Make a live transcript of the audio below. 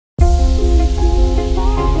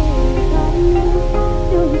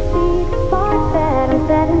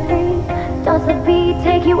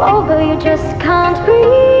over, you just can't breathe.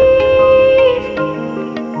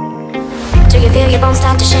 Do you feel your bones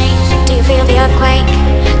start to shake? Do you feel the earthquake?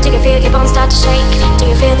 Do you feel your bones start to shake? Do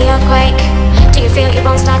you feel the earthquake? Do you feel your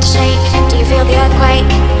bones start to shake? Do you feel the earthquake?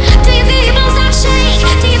 Do you feel your bones start to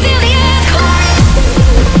shake? Do you feel the earthquake?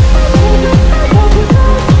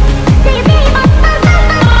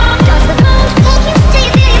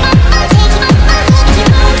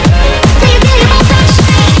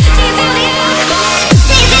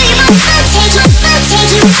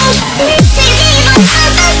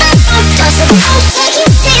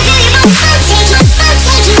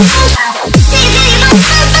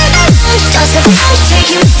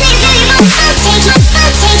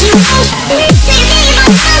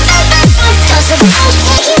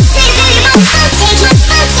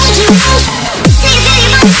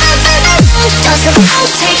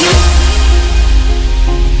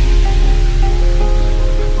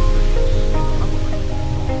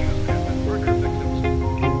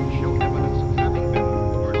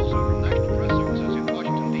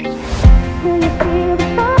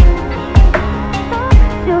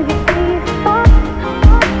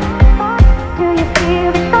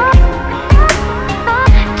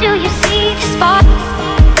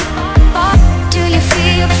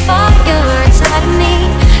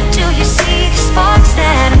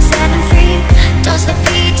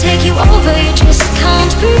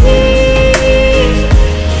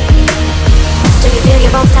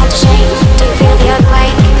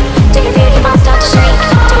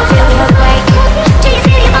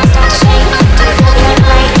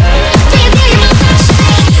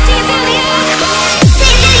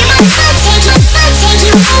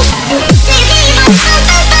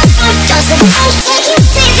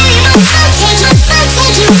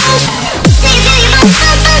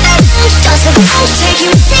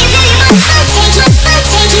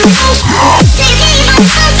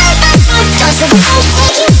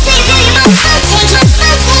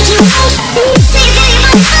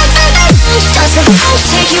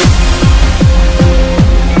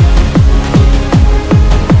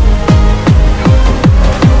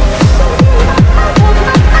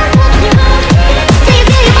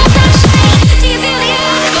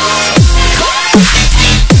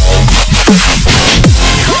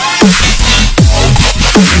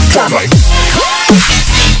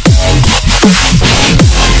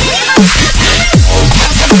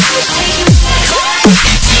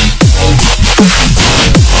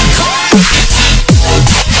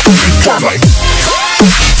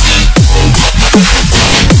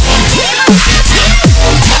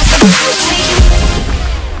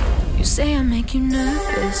 You say I make you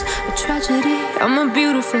nervous, a tragedy, I'm a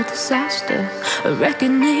beautiful disaster, a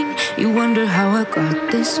reckoning. You wonder how I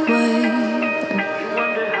got this way.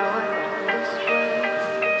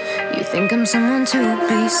 You think I'm someone to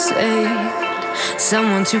be saved,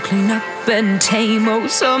 someone to clean up and tame. Oh,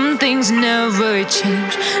 some things never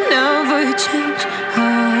change, never change.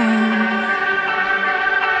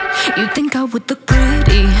 You think I would look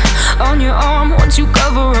pretty on your arm once you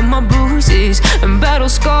cover up my bruises and battle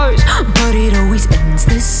scars, but it always ends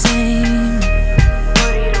the same.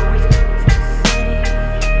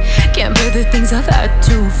 Can't bear the things I've had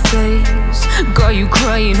to face, got you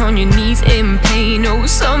crying on your knees in pain. Oh,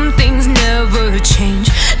 some things never change,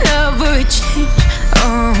 never change.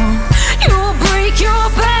 Oh, you'll break your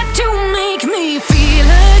back to make me feel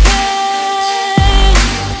again.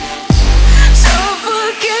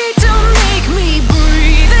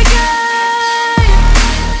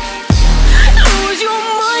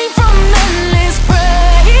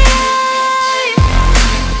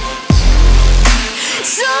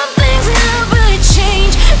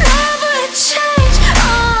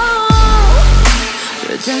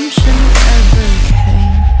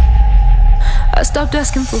 I stopped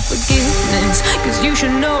asking for forgiveness, cause you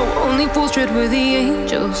should know only fools tread where the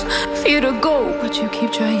angels fear to go, but you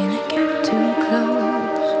keep trying to get too close.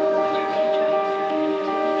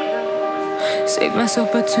 Save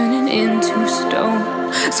myself by turning into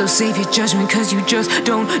stone, so save your judgment cause you just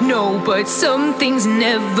don't know. But some things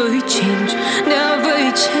never change,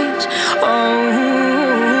 never change. Oh,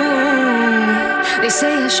 they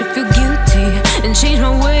say I should feel guilty and change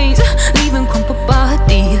my ways, leaving crumpled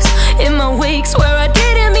bodies in my wake. Swear I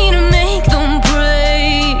didn't mean to make them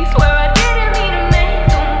break, swear I didn't mean to make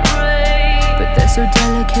them break. But they're so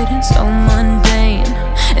delicate and so mundane,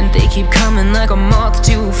 and they keep coming like a moth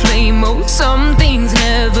to a flame. Oh, some things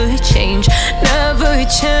never change, never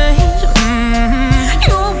change.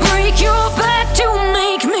 You'll break your back to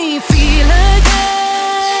make me feel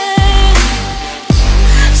again.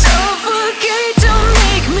 Suffocate to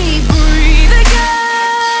make me breathe again.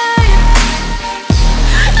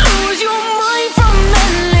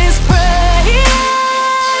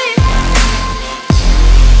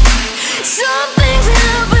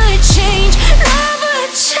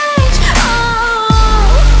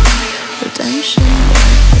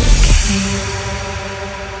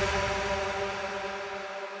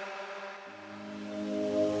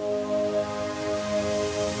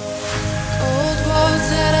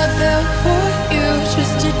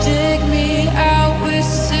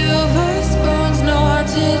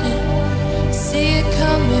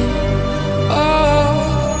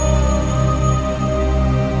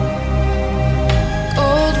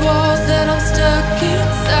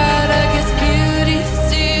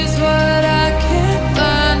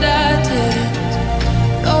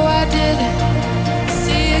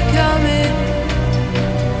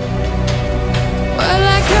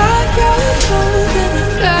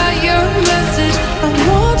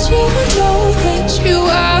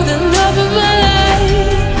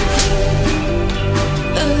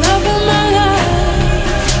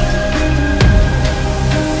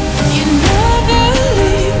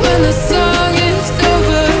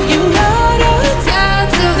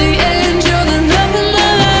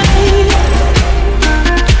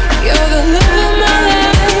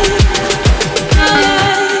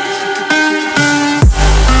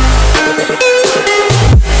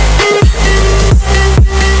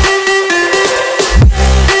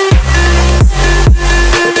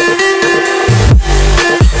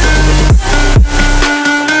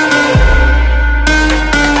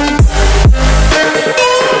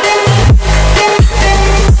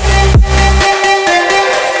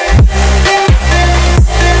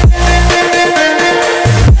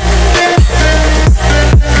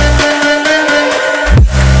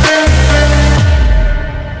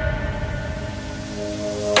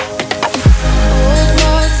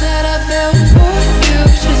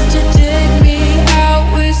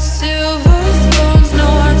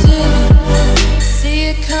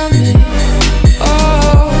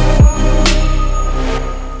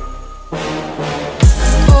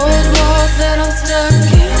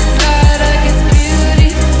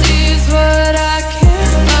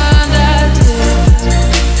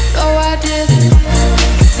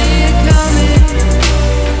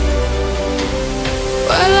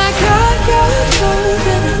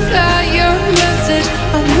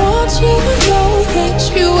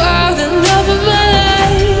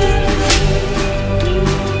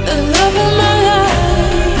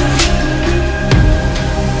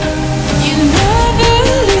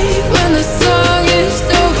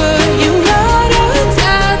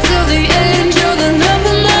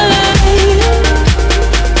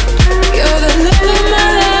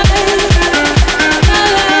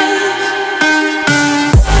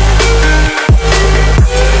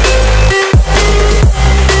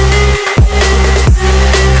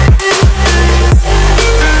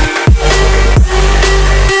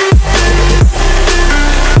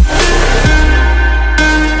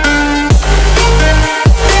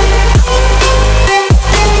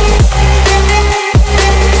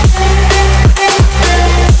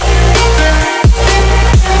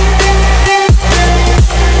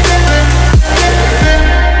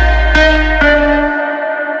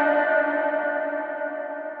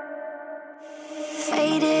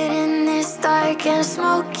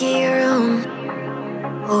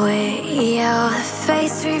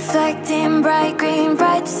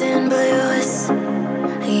 grapes and blues.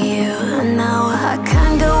 You know I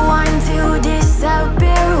kinda want to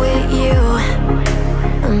disappear with you,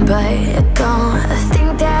 but don't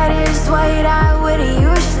think that is what I would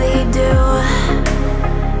usually do.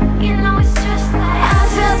 You know it's just like I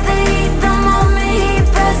felt the heat the moment he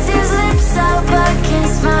pressed his lips up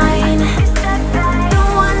against mine.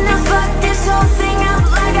 Don't wanna fuck this whole thing up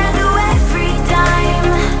like I do every time.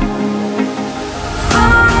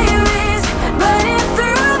 Fire is burning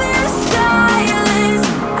through this silence.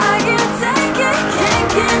 I can't take it, can't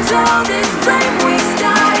control this flame we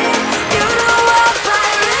started. You know I'm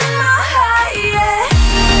fire in my heart, yeah.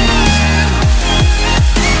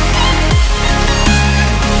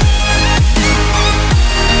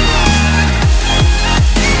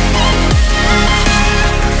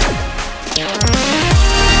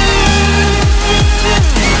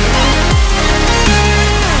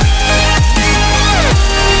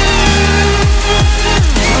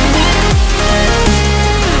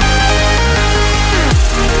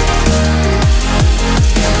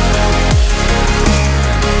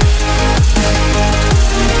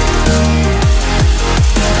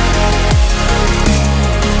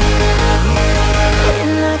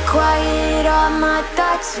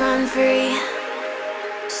 Run free,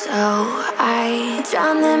 so I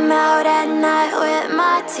drown them out at night with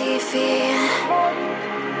my TV.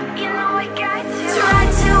 You know I got to try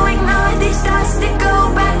to ignore these thoughts that go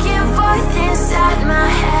back and forth inside my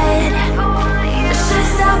head. Should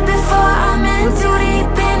stop before I'm in too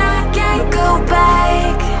deep and I can't go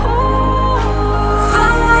back.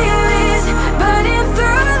 Fire is burning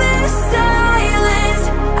through this silence.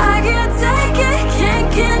 I can't take it, can't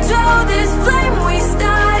control this flame we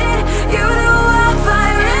started. You know I'm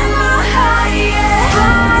fire in my heart, yeah.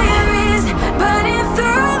 Fire is burning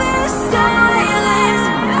through this silence.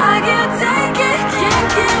 I can't take it, can't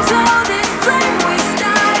control this flame we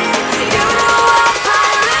started. You know I'm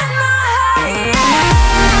fire in my heart, yeah.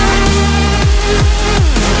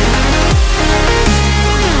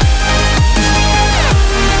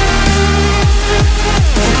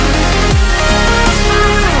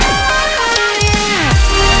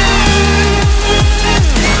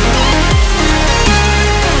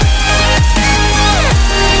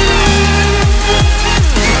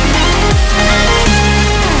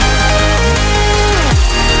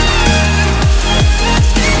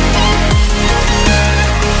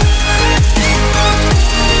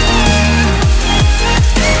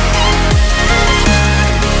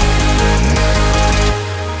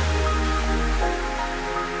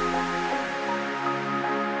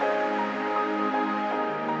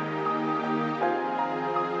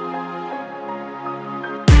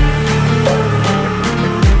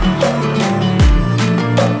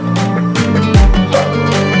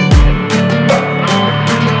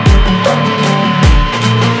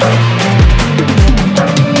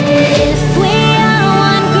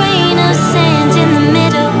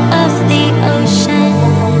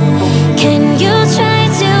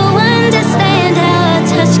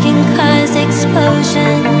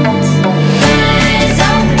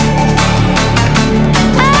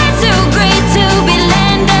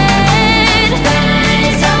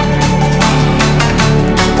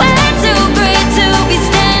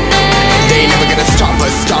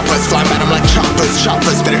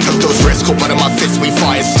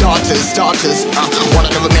 Starters, one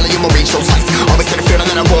out of a million will reach those heights. Always had a feeling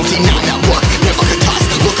that I won't deny that what never could toss.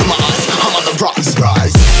 Look in my eyes, I'm on the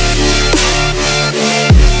rise.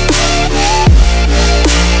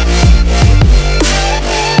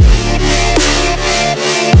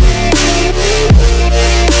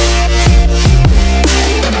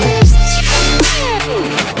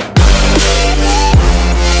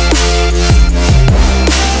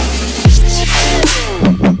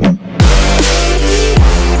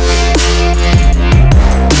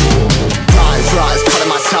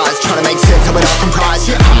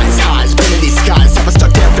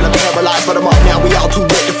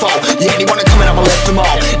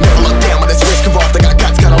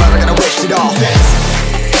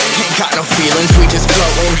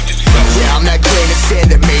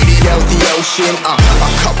 A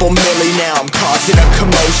couple milli now, I'm causing a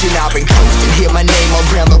commotion. I've been coasting, hear my name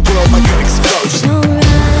around the world like an explosion. So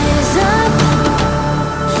rise up,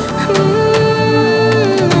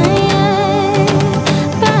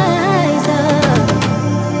 rise up.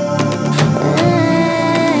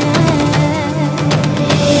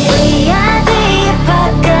 We are the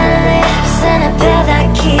apocalypse, and a pill that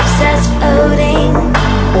keeps us floating.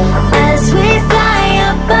 As we fly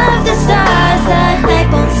above the stars, the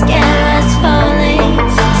hype won't scare us falling.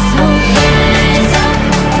 So rise up.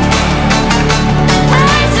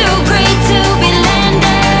 I'm too great to be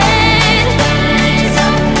landed.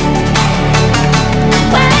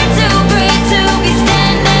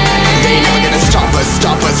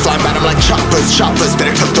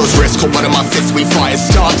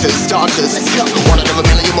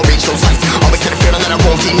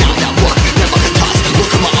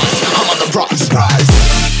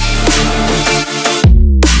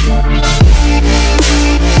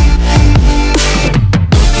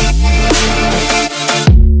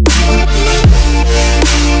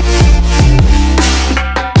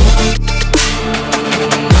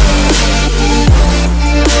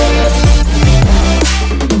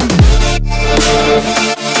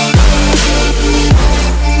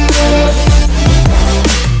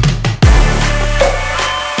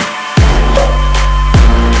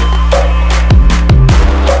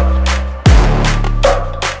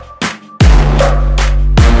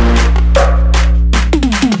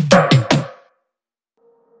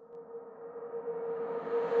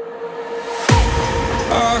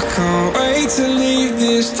 can't wait to leave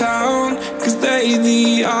this town, cause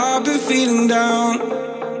lately I've been feeling down.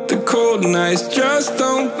 The cold nights just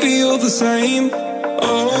don't feel the same.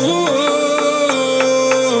 Oh,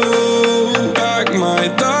 like my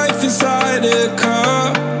life inside a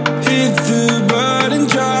car, hit the